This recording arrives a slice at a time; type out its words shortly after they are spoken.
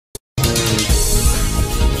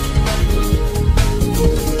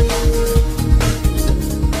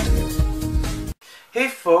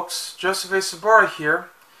folks, Joseph A. Sobora here,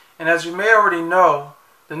 and as you may already know,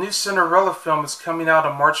 the new Cinderella film is coming out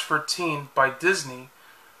on March 14 by Disney,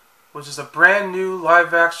 which is a brand new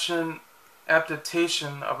live-action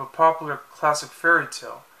adaptation of a popular classic fairy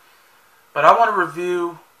tale. But I want to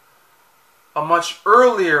review a much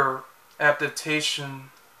earlier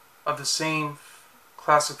adaptation of the same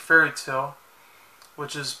classic fairy tale,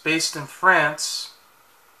 which is based in France,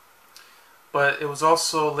 but it was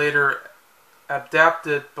also later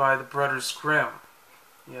adapted by the Brothers Grimm,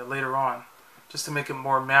 later on, just to make it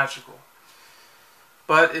more magical.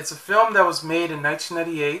 But it's a film that was made in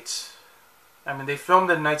 1998. I mean, they filmed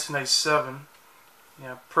it in 1997.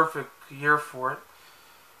 Perfect year for it.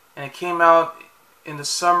 And it came out in the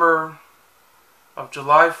summer of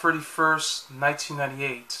July 31st,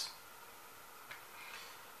 1998.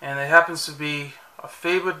 And it happens to be a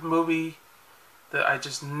favorite movie that I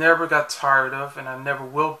just never got tired of, and I never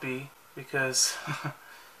will be, because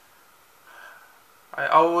I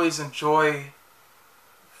always enjoy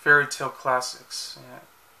fairy tale classics.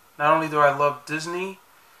 Not only do I love Disney,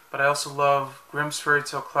 but I also love Grimm's Fairy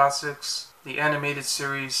Tale Classics, the animated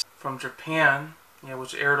series from Japan,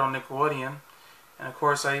 which aired on Nickelodeon, and of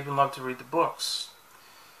course I even love to read the books.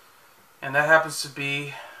 And that happens to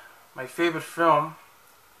be my favorite film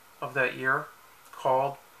of that year,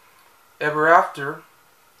 called Ever After,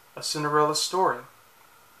 A Cinderella Story.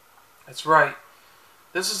 That's right.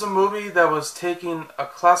 This is a movie that was taking a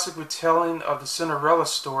classic retelling of the Cinderella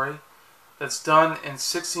story that's done in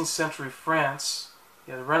 16th century France,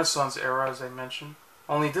 the Renaissance era, as I mentioned.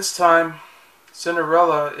 Only this time,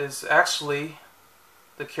 Cinderella is actually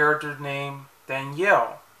the character named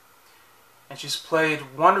Danielle, and she's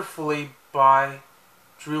played wonderfully by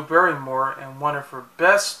Drew Barrymore, and one of her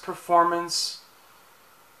best performances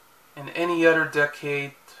in any other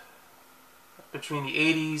decade between the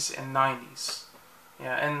 80s and 90s.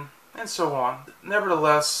 And so on.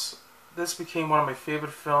 Nevertheless, this became one of my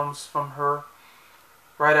favorite films from her,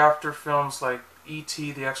 right after films like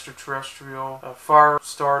E.T. the Extraterrestrial,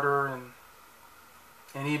 Firestarter,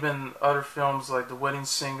 and even other films like The Wedding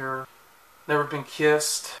Singer, Never Been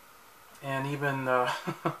Kissed, and even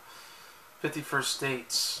 50 First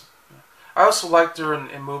Dates. I also liked her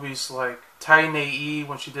in movies like Tiny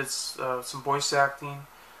when she did some voice acting.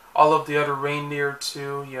 All of the Other Reindeer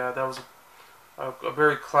too. That was a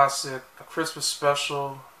very classic Christmas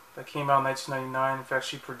special that came out in 1999. In fact,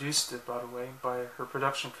 she produced it, by the way, by her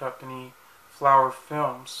production company, Flower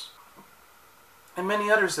Films. And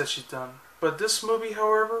many others that she's done. But this movie,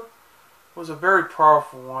 however, was a very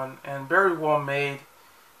powerful one and very well made,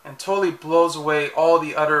 and totally blows away all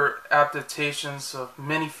the other adaptations of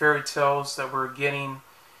many fairy tales that we're getting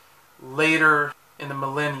later in the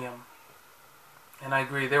millennium. And I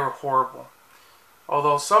agree, they were horrible.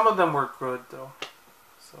 Although some of them were good, though.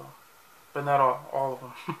 But not all of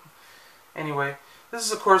them. Anyway, this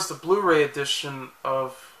is of course the Blu-ray edition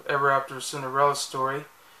of Ever After a Cinderella Story.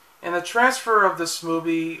 And the transfer of this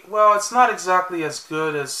movie, well, it's not exactly as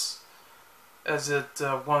good as it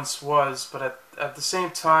once was, but at the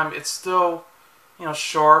same time, it's still,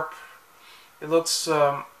 sharp. It looks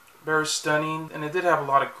very stunning, and it did have a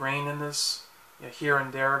lot of grain in this, here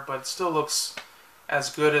and there, but it still looks as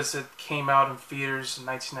good as it came out in theaters in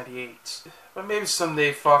 1998. But maybe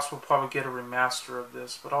someday Fox will probably get a remaster of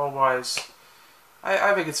this, but otherwise,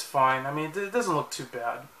 I think it's fine. I mean, it doesn't look too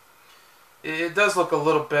bad. It does look a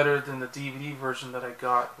little better than the DVD version that I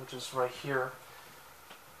got, which is right here.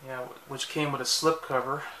 Which came with a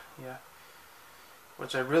slipcover.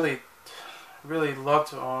 Which I really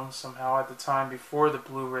loved to own somehow at the time before the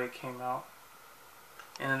Blu-ray came out.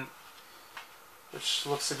 And which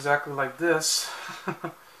looks exactly like this.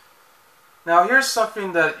 Now here's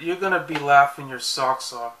something that you're going to be laughing your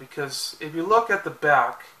socks off, because if you look at the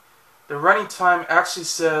back, the running time actually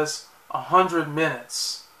says 100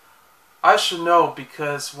 minutes. I should know,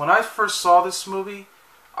 because when I first saw this movie,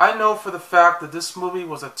 I know for the fact that this movie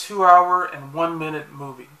was a 2-hour and 1-minute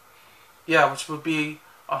movie. Which would be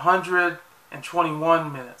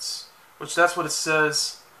 121 minutes. Which that's what it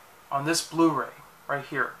says on this Blu-ray, right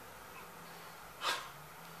here.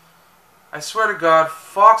 I swear to God,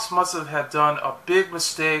 Fox must have had done a big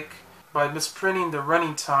mistake by misprinting the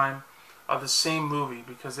running time of the same movie,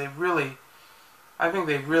 because I think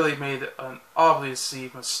they really made an obviously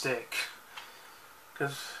mistake.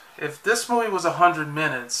 Because if this movie was 100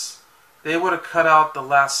 minutes, they would have cut out the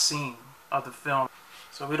last scene of the film.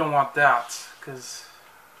 So we don't want that, because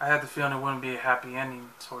I had the feeling it wouldn't be a happy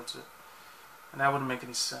ending towards it. And that wouldn't make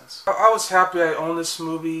any sense. I was happy I owned this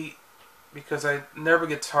movie because I never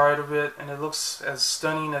get tired of it, and it looks as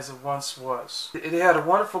stunning as it once was. It had a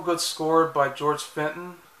wonderful, good score by George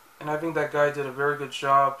Fenton, and I think that guy did a very good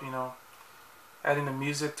job, you know, adding the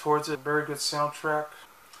music towards it. Very good soundtrack.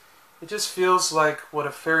 It just feels like what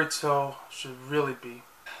a fairy tale should really be.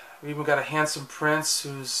 We even got a handsome prince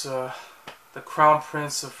who's the crown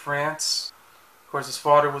prince of France. Of course, his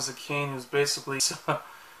father was a king who's basically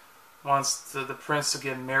wants the prince to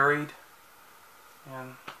get married,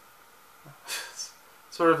 and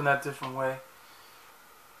sort of in that different way,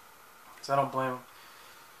 because I don't blame him.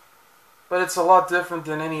 But it's a lot different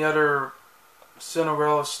than any other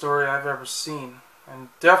Cinderella story I've ever seen, and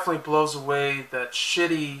definitely blows away that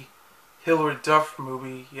shitty Hilary Duff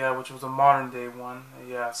movie, yeah, which was a modern day one,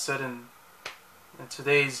 yeah, set in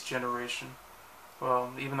today's generation.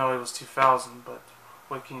 Well, even though it was 2000, but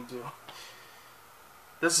what can you do?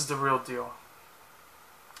 This is the real deal.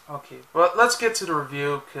 Okay, but let's get to the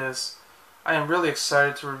review, because I am really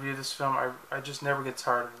excited to review this film. I just never get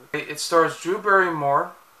tired of it. It stars Drew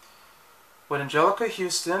Barrymore with Anjelica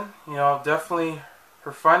Huston, you know, definitely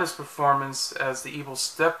her finest performance as the evil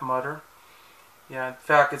stepmother. Yeah, in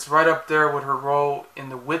fact, it's right up there with her role in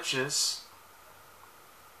The Witches.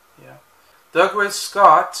 Yeah. Dougray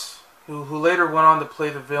Scott, who later went on to play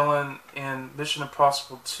the villain in Mission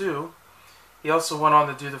Impossible 2. He also went on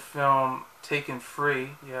to do the film Taken Free,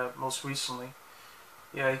 yeah, most recently.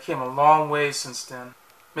 Yeah, he came a long way since then.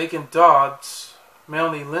 Making Dobbs,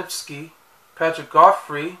 Melanie Lynskey, Patrick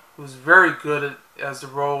Godfrey, who's very good as the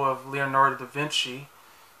role of Leonardo da Vinci.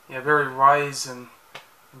 Yeah, very wise and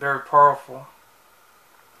very powerful.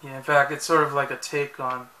 Yeah, in fact, it's sort of like a take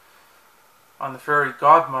on the fairy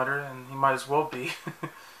godmother, and he might as well be.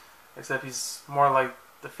 Except he's more like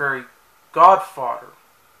the fairy godfather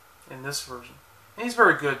in this version. And he's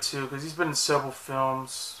very good too, because he's been in several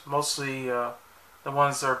films, mostly the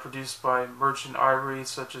ones that are produced by Merchant Ivory,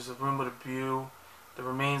 such as A Room with a View, The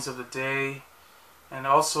Remains of the Day, and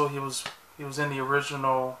also he was in the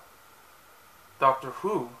original Doctor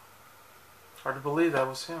Who. Hard to believe that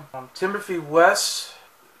was him. Timothy West,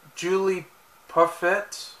 Julie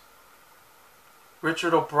Parfitt,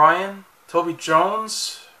 Richard O'Brien, Toby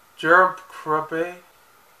Jones, Jeroen Krabbe,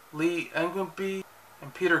 Lee Ingleby,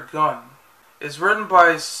 and Peter Gunn. It's written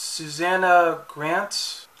by Susannah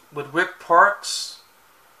Grant with Rick Parks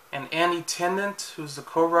and Annie Tennant, who's the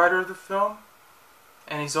co-writer of the film,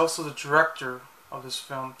 and he's also the director of this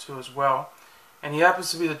film too as well. And he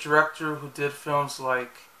happens to be the director who did films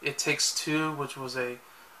like It Takes Two, which was a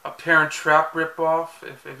Parent Trap ripoff,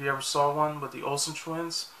 if you ever saw one, with the Olsen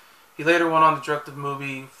twins. He later went on to direct the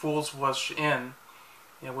movie Fools Rush In,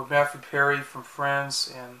 you know, with Matthew Perry from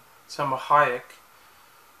Friends and Selma Hayek.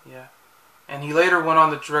 Yeah. And he later went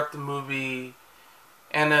on to direct the movie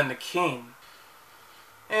Anna and the King.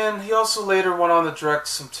 And he also later went on to direct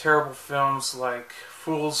some terrible films like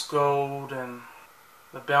Fool's Gold and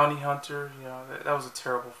The Bounty Hunter. You know, that was a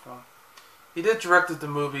terrible film. He did direct the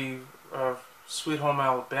movie Sweet Home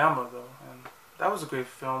Alabama, though, and that was a great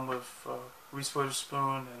film with Reese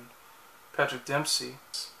Witherspoon and Patrick Dempsey.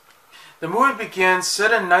 The movie begins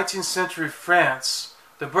set in 19th century France.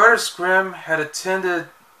 The brothers Grimm had attended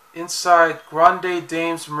inside Grande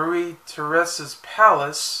Dame's Marie Therese's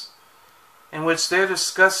palace, in which they are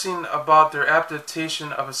discussing about their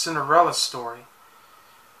adaptation of a Cinderella story.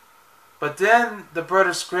 But then the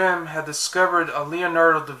brothers Grimm had discovered a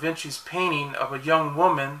Leonardo da Vinci's painting of a young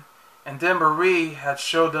woman, and then Marie had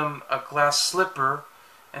showed them a glass slipper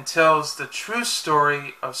and tells the true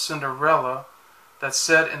story of Cinderella that's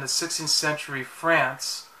set in the 16th century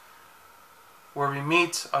France, where we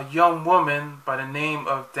meet a young woman by the name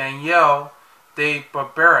of Danielle de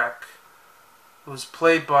Barbarac, who was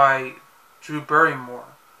played by Drew Barrymore.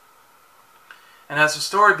 And as the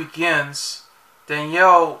story begins,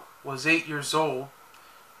 Danielle was 8 years old,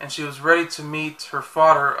 and she was ready to meet her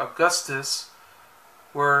father, Augustus,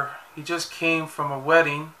 where he just came from a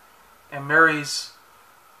wedding and marries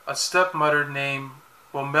a stepmother named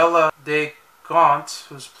Womela de Gaunt,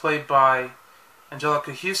 who's played by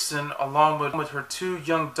Anjelica Huston, along with her two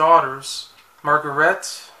young daughters,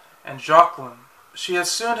 Marguerite and Jacqueline. She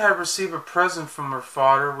has soon had received a present from her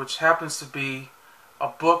father, which happens to be a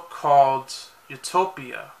book called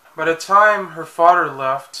Utopia. By the time her father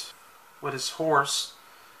left with his horse,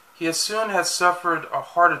 he as soon had suffered a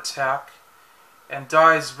heart attack and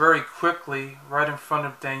dies very quickly right in front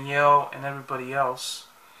of Danielle and everybody else,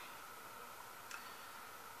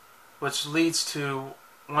 which leads to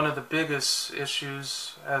one of the biggest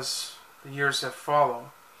issues as the years have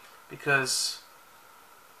followed, because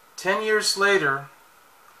 10 years later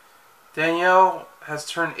Danielle has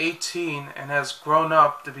turned 18 and has grown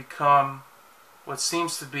up to become what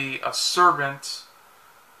seems to be a servant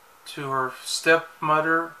to her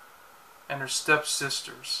stepmother and her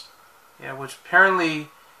stepsisters. Yeah, which apparently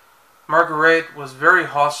Marguerite was very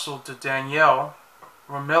hostile to Danielle.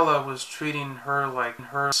 Romilla was treating her like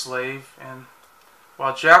her slave, and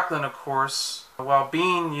while Jacqueline, of course, while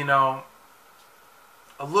being, a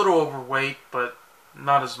little overweight, but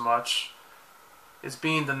not as much, is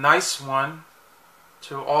being the nice one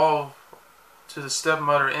to the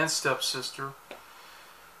stepmother and stepsister.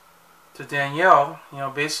 To Danielle,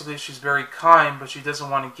 basically she's very kind, but she doesn't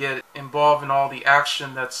want to get involved in all the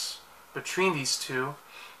action that's between these two,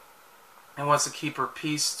 and wants to keep her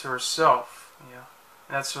peace to herself,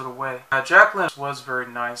 in that sort of way. Jacqueline was very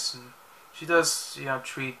nice, and she does,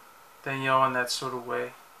 treat Danielle in that sort of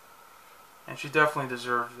way, and she definitely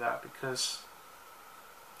deserves that, because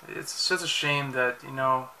it's such a shame that,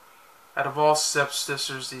 out of all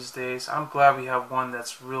stepsisters these days, I'm glad we have one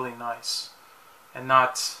that's really nice and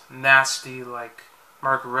not nasty like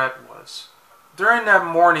Marguerite was. During that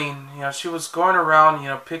morning, she was going around,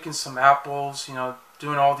 picking some apples,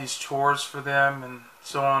 doing all these chores for them and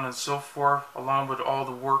so on and so forth, along with all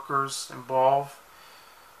the workers involved.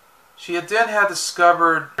 She had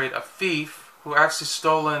discovered a thief who actually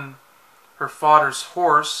stolen her father's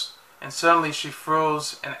horse, and suddenly she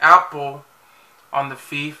throws an apple on the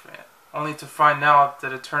thief, only to find out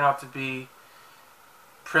that it turned out to be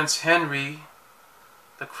Prince Henry,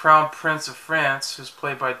 the Crown Prince of France, who's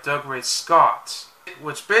played by Dougray Scott.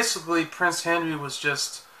 Which basically Prince Henry was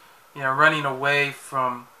just, running away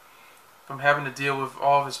from having to deal with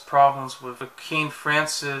all of his problems with King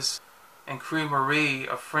Francis and Queen Marie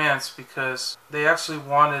of France, because they actually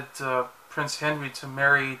wanted Prince Henry to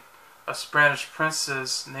marry a Spanish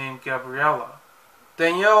princess named Gabriella.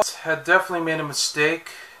 Danielle had definitely made a mistake,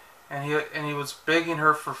 and he was begging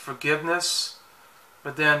her for forgiveness,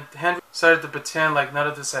 but then Henry decided to pretend like none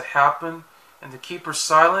of this had happened, and to keep her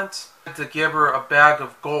silent, to give her a bag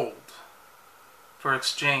of gold for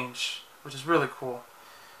exchange, which is really cool.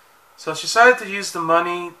 So she decided to use the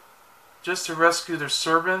money just to rescue their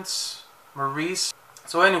servants, Maurice.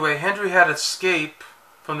 So anyway, Henry had escaped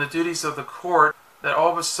from the duties of the court, that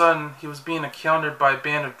all of a sudden he was being encountered by a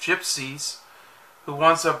band of gypsies who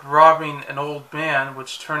winds up robbing an old man,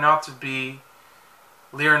 which turned out to be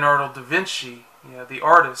Leonardo da Vinci, the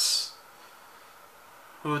artist,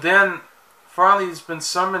 who then finally has been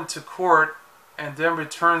summoned to court and then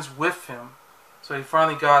returns with him. So he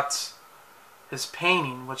finally got his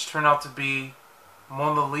painting, which turned out to be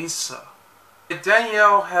Mona Lisa.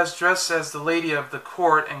 Danielle has dressed as the lady of the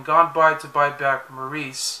court and gone by to buy back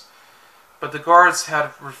Maurice, but the guards had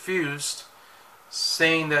refused,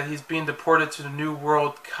 saying that he's being deported to the New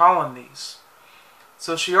World colonies.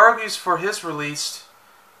 So she argues for his release,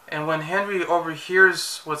 and when Henry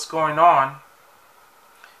overhears what's going on,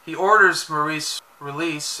 he orders Maurice's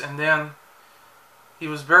release, and then he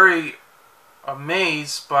was very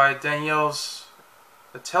amazed by Danielle's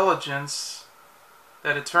intelligence,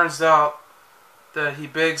 that it turns out that he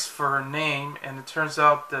begs for her name, and it turns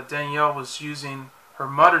out that Danielle was using her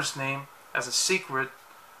mother's name as a secret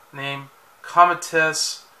name,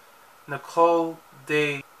 Comtesse Nicole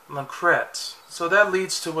de Lancret. So that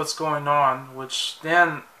leads to what's going on, which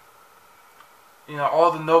then,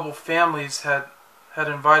 all the noble families had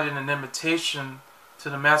invited an invitation to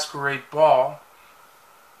the masquerade ball,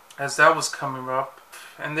 as that was coming up,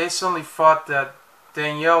 and they suddenly thought that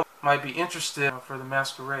Danielle might be interested for the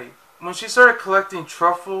masquerade. When she started collecting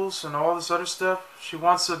truffles and all this other stuff, she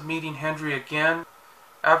winds up meeting Henry again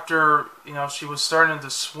after, she was starting to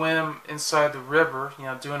swim inside the river,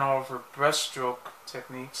 doing all of her breaststroke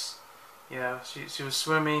techniques. She was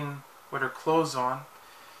swimming with her clothes on,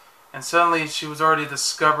 and suddenly she was already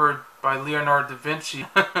discovered by Leonardo da Vinci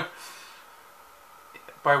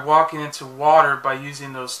by walking into water by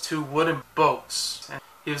using those two wooden boats. And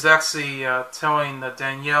he was actually telling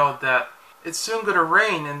Danielle that it's soon going to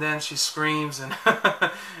rain, and then she screams, and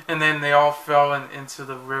and then they all fell into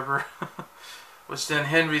the river, which then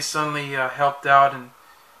Henry suddenly helped out and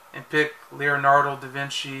picked Leonardo da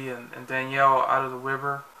Vinci and Danielle out of the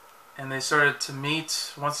river, and they started to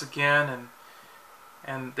meet once again,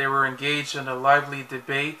 and they were engaged in a lively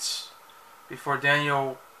debate before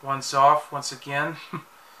Danielle runs off once again.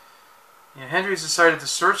 Henry's decided to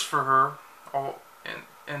search for her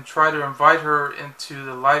and try to invite her into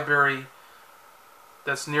the library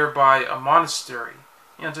that's nearby a monastery.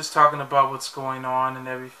 Just talking about what's going on and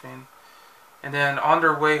everything. And then on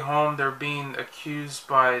their way home, they're being accused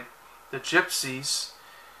by the gypsies,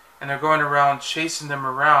 and they're going around chasing them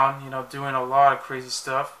around, doing a lot of crazy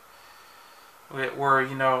stuff. where,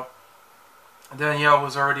 you know, Danielle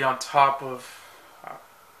was already on top of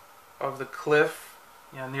the cliff,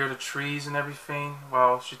 you know, near the trees and everything,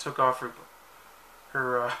 while she took off her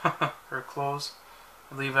her clothes,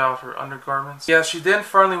 and leave out her undergarments. Yeah, she then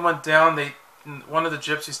finally went down. One of the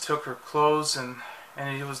gypsies took her clothes, and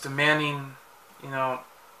he was demanding, you know,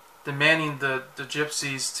 the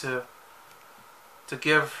gypsies to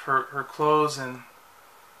give her clothes and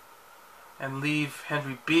leave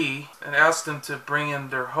Henry be, and asked them to bring in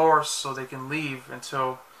their horse so they can leave,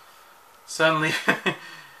 until suddenly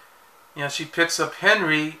you know, she picks up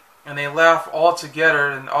Henry, and they laugh all together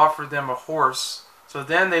and offer them a horse. So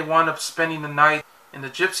then they wound up spending the night in the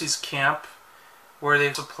gypsies' camp, where they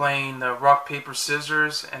were playing rock, paper,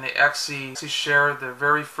 scissors, and they actually shared their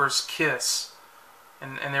very first kiss,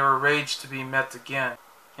 and they were arranged to be met again,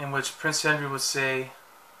 in which Prince Henry would say,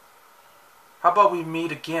 "How about we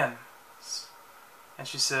meet again?" And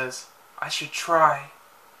she says, "I should try."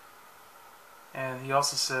 And he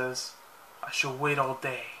also says, "I shall wait all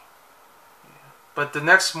day." Yeah. But the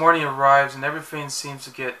next morning arrives, and everything seems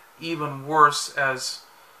to get even worse, as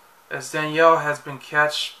Danielle has been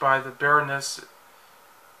catched by the Baroness,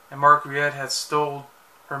 and Marguerite had stole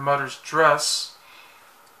her mother's dress.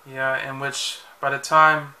 Yeah, in which by the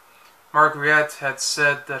time Marguerite had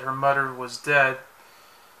said that her mother was dead,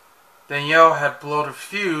 Danielle had blown a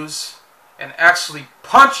fuse and actually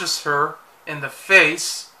punches her in the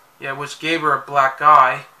face, yeah, which gave her a black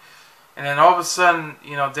eye. And then all of a sudden,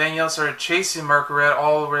 you know, Danielle started chasing Marguerite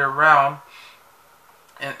all the way around,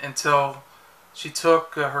 until she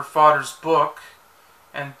took her father's book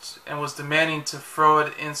and was demanding to throw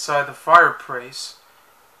it inside the fireplace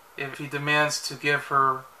if he demands to give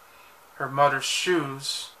her mother's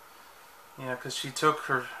shoes, you know, because she took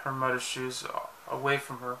her mother's shoes away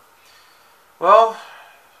from her. Well,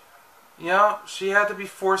 you know, she had to be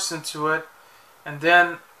forced into it, and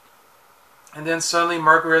then suddenly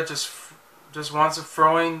Margaret just winds up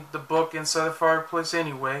throwing the book inside the fireplace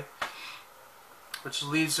anyway, which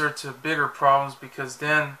leads her to bigger problems, because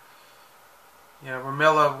then, yeah,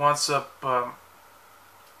 Romola wants up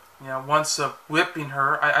whipping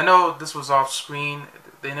her. I know this was off screen;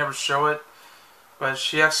 they never show it, but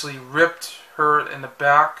she actually ripped her in the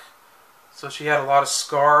back, so she had a lot of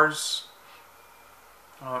scars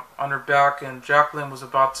on her back, and Jacqueline was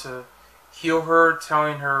about to heal her,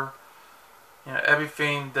 telling her, you know,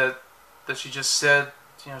 everything that she just said.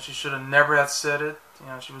 You know, she should have never had said it. You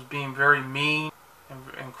know, she was being very mean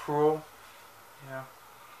and cruel. Yeah.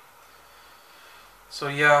 So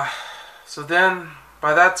yeah. So then,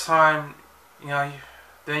 by that time, you know,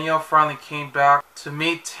 Danielle finally came back to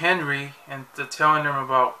meet Henry and to telling him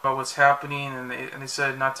about what's happening, and they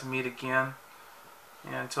decided not to meet again,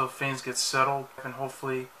 you know, until things get settled, and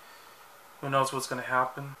hopefully, who knows what's going to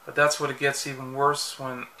happen. But that's when it gets even worse,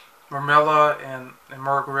 when Romola and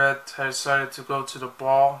Margaret had decided to go to the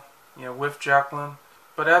ball, you know, with Jacqueline.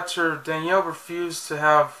 But after Danielle refused to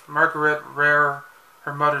have Margaret wear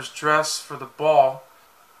her mother's dress for the ball,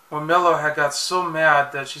 Romola had got so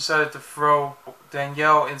mad that she decided to throw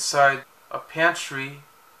Danielle inside a pantry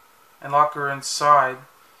and lock her inside,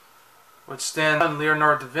 which then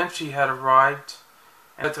Leonardo da Vinci had arrived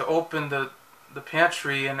and had to open the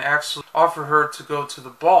pantry and actually offer her to go to the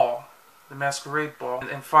ball, the masquerade ball,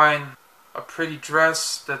 and find a pretty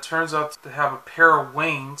dress that turns out to have a pair of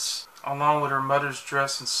wings along with her mother's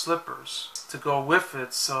dress and slippers to go with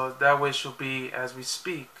it, so that way she'll be, as we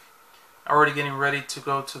speak, already getting ready to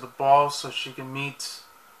go to the ball so she can meet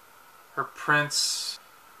her prince.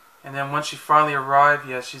 And then when she finally arrived,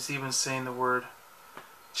 yeah, she's even saying the word,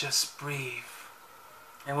 "Just breathe."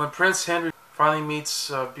 And when Prince Henry finally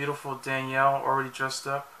meets beautiful Danielle, already dressed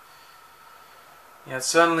up, yeah,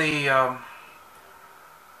 suddenly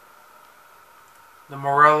the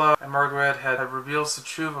Morella and Margaret had reveals the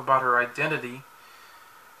truth about her identity,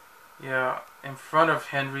 yeah, in front of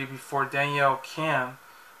Henry before Danielle can.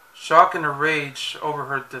 Shocked and enraged over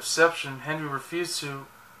her deception, Henry refused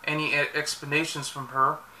any explanations from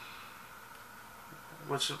her,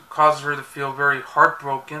 which caused her to feel very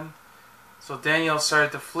heartbroken. So Danielle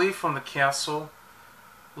started to flee from the castle,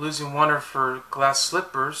 losing one of her glass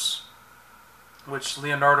slippers, which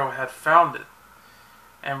Leonardo had found it,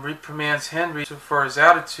 and reprimands Henry for his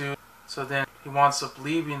attitude. So then he winds up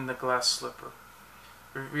leaving the glass slipper,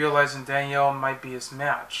 realizing Danielle might be his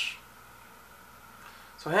match.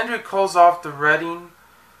 So Henry calls off the wedding,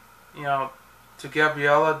 you know, to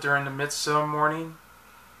Gabriella during the midsummer morning.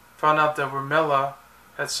 Found out that Romola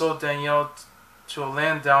had sold Danielle to a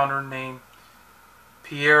landowner named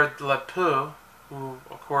Pierre de la Peu, who,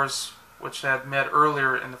 of course, which had met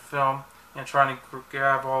earlier in the film, and trying to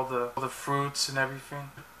grab all the fruits and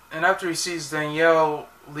everything. And after he sees Danielle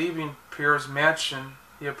leaving Pierre's mansion,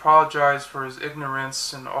 he apologized for his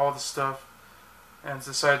ignorance and all the stuff, and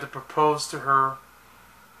decided to propose to her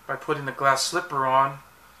by putting the glass slipper on.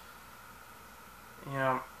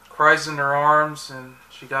 Cries in her arms, and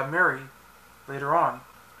she got married later on,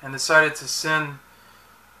 and decided to send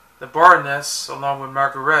the Baroness along with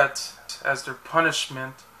Margaret as their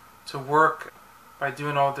punishment to work by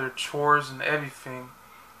doing all their chores and everything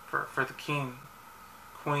for the king,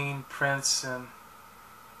 queen, prince, and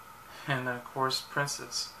of course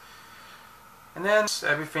princess. And then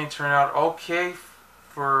everything turned out okay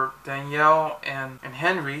for Danielle and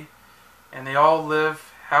Henry, and they all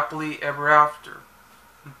live happily ever after.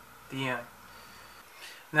 The end.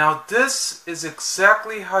 Now this is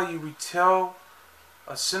exactly how you retell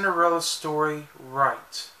a Cinderella story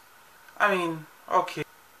right. I mean, okay,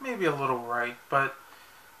 maybe a little right, but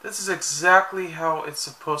this is exactly how it's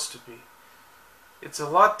supposed to be. It's a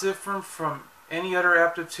lot different from any other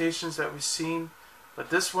adaptations that we've seen, but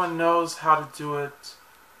this one knows how to do it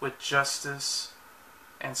with justice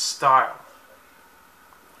and style.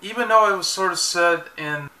 Even though it was sort of said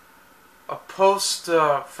in a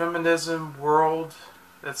post-feminism world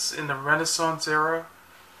that's in the Renaissance era,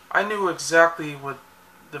 I knew exactly what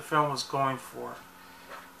the film was going for.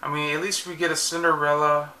 I mean, at least we get a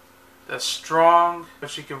Cinderella that's strong, but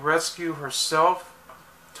she can rescue herself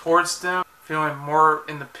towards them, feeling more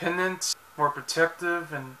independent, more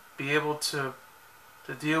protective, and be able to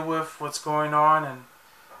deal with what's going on, and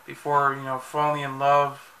before, falling in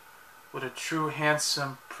love with a true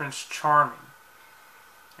handsome Prince Charming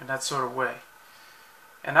in that sort of way.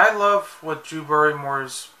 And I love what Drew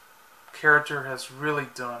Barrymore's character has really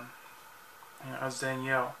done, as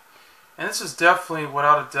Danielle. And this is definitely,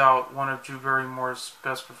 without a doubt, one of Drew Barrymore's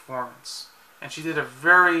best performances. And she did a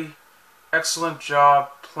very excellent job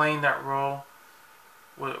playing that role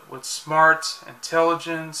with smart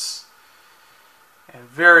intelligence and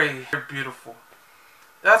very, very beautiful.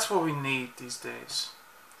 That's what we need these days.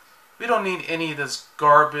 We don't need any of this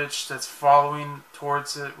garbage that's following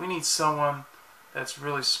towards it. We need someone that's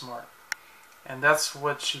really smart. And that's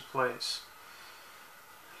what she plays.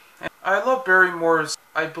 And I love Barrymore's,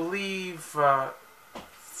 I believe,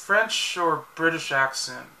 French or British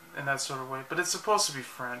accent in that sort of way. But it's supposed to be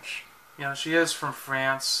French. She is from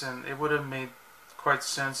France, and it would have made quite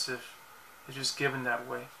sense if it's just given that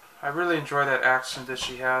way. I really enjoy that accent that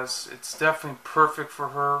she has. It's definitely perfect for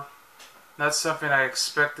her. That's something I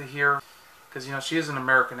expect to hear, because she is an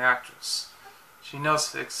American actress. She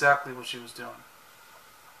knows exactly what she was doing,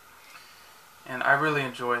 and I really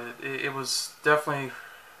enjoyed it. It was definitely,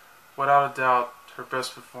 without a doubt, her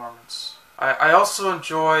best performance. I also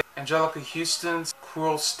enjoy Anjelica Huston's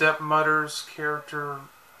cruel stepmother's character,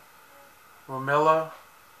 Romilla,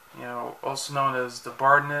 also known as the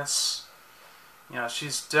Baroness.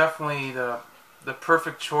 She's definitely the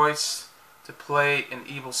perfect choice to play an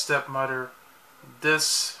evil stepmother.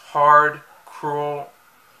 This hard, cruel,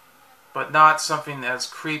 but not something as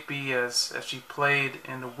creepy as she played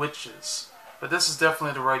in The Witches. But this is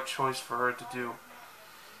definitely the right choice for her to do.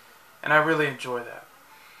 And I really enjoy that.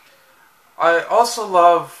 I also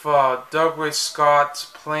love Dougray Scott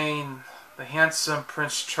playing the handsome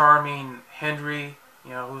Prince Charming Henry,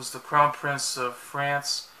 who's the Crown Prince of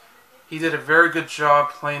France. He did a very good job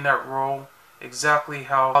playing that role, exactly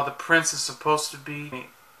how the prince is supposed to be.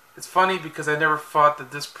 It's funny because I never thought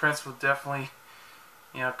that this prince would definitely,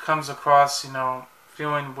 comes across,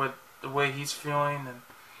 feeling the way he's feeling,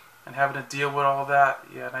 and having to deal with all that.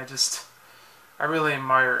 Yeah, and I really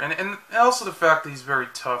admire. And also the fact that he's very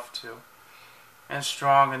tough too, and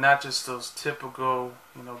strong, and not just those typical,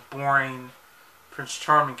 boring Prince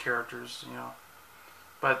Charming characters,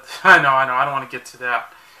 But I know, I don't want to get to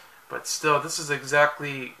that. But still, this is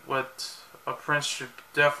exactly what a prince should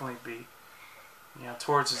definitely be,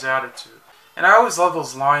 towards his attitude. And I always love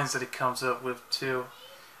those lines that he comes up with too.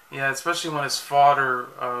 Yeah, especially when his father,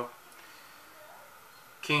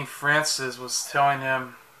 King Francis, was telling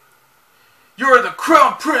him, "You're the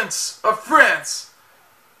Crown Prince of France,"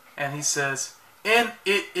 and he says, "And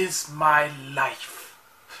it is my life."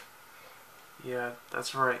 Yeah,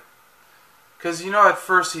 that's right. Because at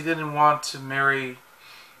first he didn't want to marry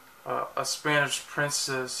a Spanish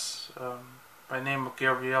princess by name of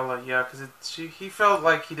Gabriella, because he felt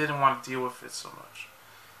like he didn't want to deal with it so much.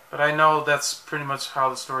 But I know that's pretty much how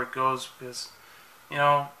the story goes, because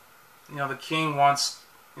the king wants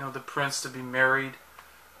the prince to be married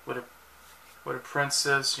with a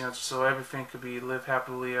princess, so everything could be live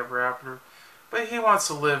happily ever after. But he wants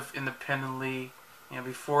to live independently,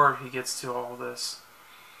 before he gets to all this.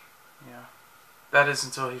 Yeah, that is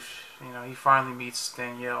until he finally meets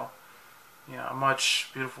Danielle. Yeah, a much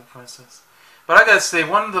beautiful princess. But I gotta say,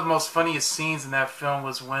 one of the most funniest scenes in that film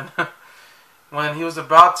was when when he was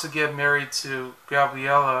about to get married to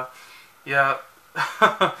Gabriella. Yeah,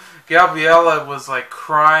 Gabriella was like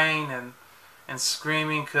crying and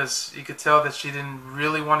screaming because you could tell that she didn't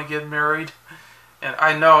really want to get married. And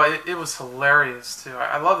I know it was hilarious too.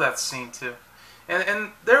 I love that scene too.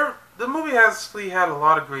 And the movie actually had a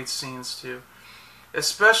lot of great scenes too,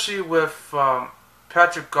 especially with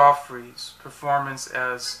Patrick Godfrey's performance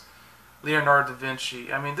as Leonardo da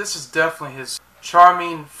Vinci. I mean, this is definitely his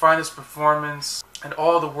charming, finest performance, and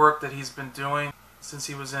all the work that he's been doing since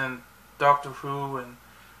he was in Doctor Who and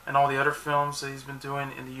all the other films that he's been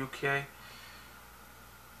doing in the UK.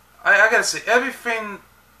 I gotta say, everything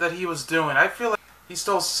that he was doing, I feel like he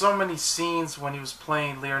stole so many scenes when he was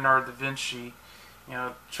playing Leonardo da Vinci,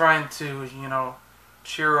 trying to,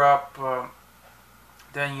 cheer up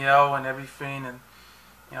Danielle and everything, and,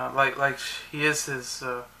 like he is his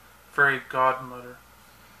fairy godmother,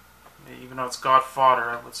 even though it's godfather,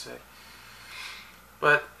 I would say.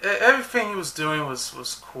 But everything he was doing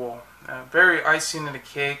was cool. Very icing in the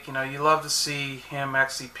cake. You love to see him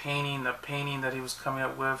actually painting the painting that he was coming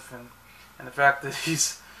up with, and the fact that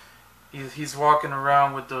he's walking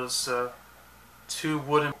around with those two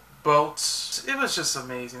wooden boats. It was just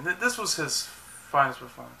amazing. This was his finest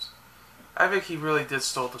performance. I think he really did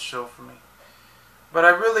steal the show for me. But I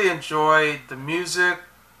really enjoyed the music,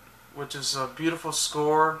 which is a beautiful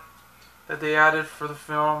score that they added for the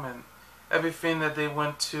film, and everything that they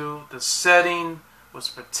went to. The setting was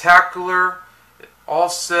spectacular. All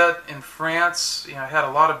set in France. It had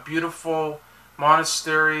a lot of beautiful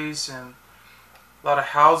monasteries and a lot of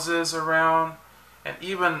houses around, and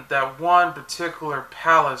even that one particular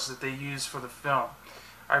palace that they used for the film.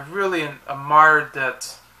 I really admired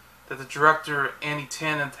that the director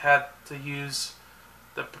Tennant had to use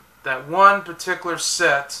that one particular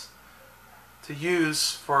set to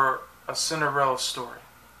use for a Cinderella story.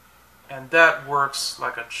 And that works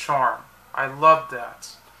like a charm. I love that.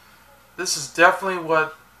 This is definitely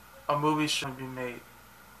what a movie should be made.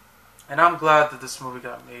 And I'm glad that this movie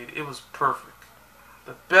got made. It was perfect.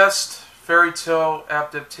 The best fairy tale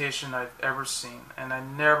adaptation I've ever seen. And I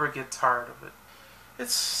never get tired of it.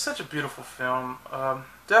 It's such a beautiful film.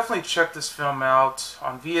 Definitely check this film out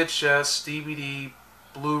on VHS, DVD,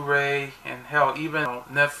 Blu-ray, and hell, even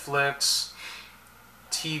Netflix,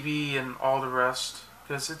 TV, and all the rest.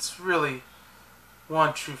 Because it's really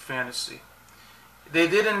one true fantasy. They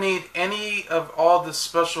didn't need any of all the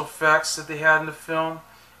special effects that they had in the film.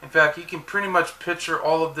 In fact, you can pretty much picture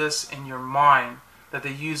all of this in your mind, that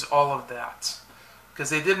they use all of that. Because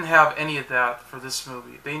they didn't have any of that for this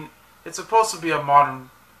movie. It's supposed to be a modern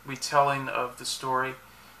retelling of the story.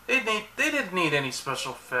 They didn't need any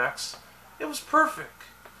special effects. It was perfect.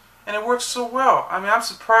 And it worked so well. I mean, I'm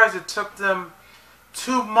surprised it took them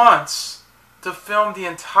 2 months to film the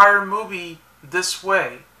entire movie this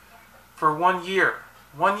way for 1 year.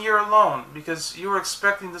 1 year alone, because you were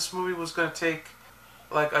expecting this movie was going to take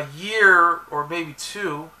like a year or maybe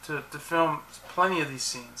 2 to film plenty of these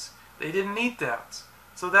scenes. They didn't need that.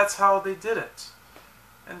 So that's how they did it.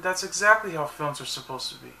 And that's exactly how films are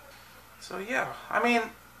supposed to be. So yeah, I mean,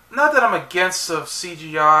 not that I'm against of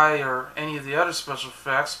CGI or any of the other special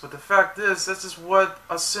effects, but the fact is, this is what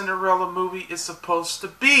a Cinderella movie is supposed to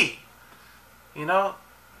be.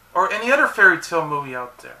 Or any other fairy tale movie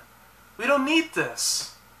out there. We don't need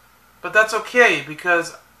this. But that's okay,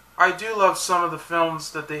 because I do love some of the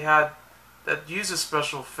films that they had that uses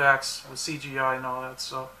special effects with CGI and all that,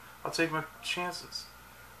 so I'll take my chances.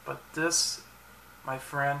 But this, my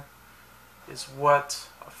friend, is what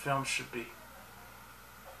a film should be.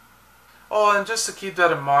 Oh, and just to keep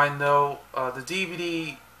that in mind though, the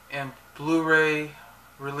DVD and Blu-ray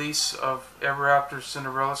release of Ever After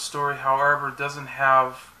Cinderella Story, however, doesn't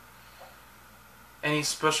have any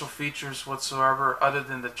special features whatsoever other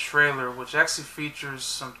than the trailer, which actually features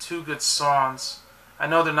some 2 good songs. I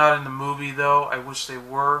know they're not in the movie though. I wish they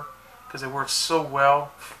were, because they work so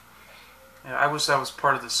well. I wish that was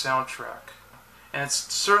part of the soundtrack. And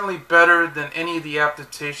it's certainly better than any of the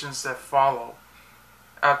adaptations that follow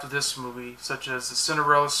after this movie, such as the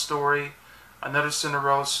Cinderella Story, another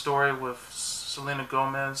Cinderella Story with Selena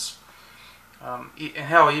Gomez, and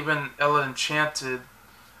hell, even Ella Enchanted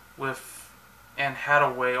with Anne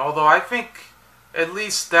Hathaway. Although I think at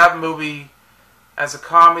least that movie, as a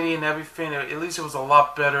comedy and everything, at least it was a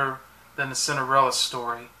lot better than the Cinderella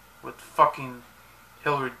Story with fucking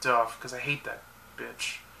Hilary Duff, because I hate that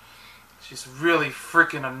bitch. She's really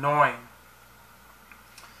freaking annoying.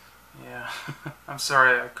 Yeah, I'm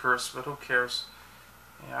sorry I cursed, but who cares?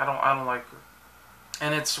 Yeah, I don't like her.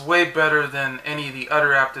 And it's way better than any of the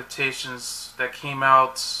other adaptations that came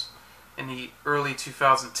out in the early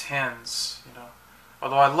 2010s, you know.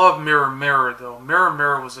 Although I love Mirror Mirror, though. Mirror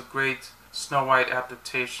Mirror was a great Snow White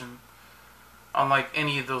adaptation, unlike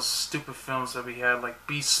any of those stupid films that we had, like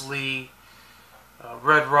Beastly,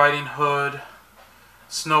 Red Riding Hood,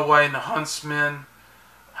 Snow White and the Huntsman,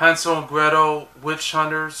 Hansel and Gretel, Witch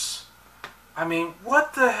Hunters. I mean,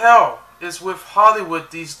 what the hell is with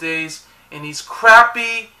Hollywood these days in these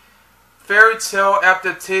crappy fairy tale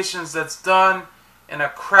adaptations that's done in a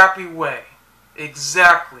crappy way?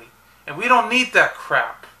 Exactly. And we don't need that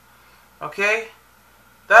crap. Okay?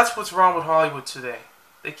 That's what's wrong with Hollywood today.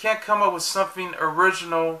 They can't come up with something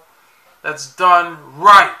original that's done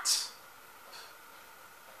right.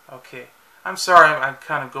 Okay. I'm sorry I'm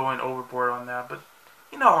kind of going overboard on that, but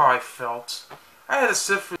you know how I felt. I had to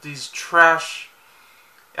sit for these trash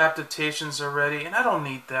adaptations already, and I don't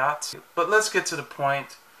need that. But let's get to the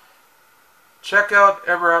point. Check out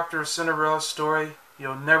Ever After a Cinderella Story.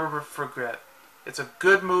 You'll never forget. It's a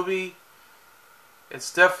good movie.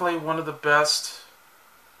 It's definitely one of the best,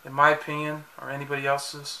 in my opinion, or anybody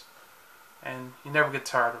else's. And you never get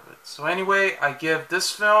tired of it. So anyway, I give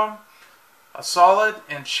this film a solid,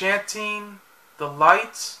 enchanting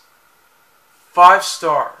delight, 5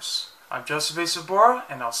 stars. I'm Joseph A. Sobora,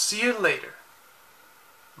 and I'll see you later.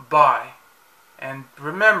 Bye. And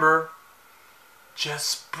remember,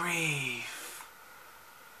 just breathe.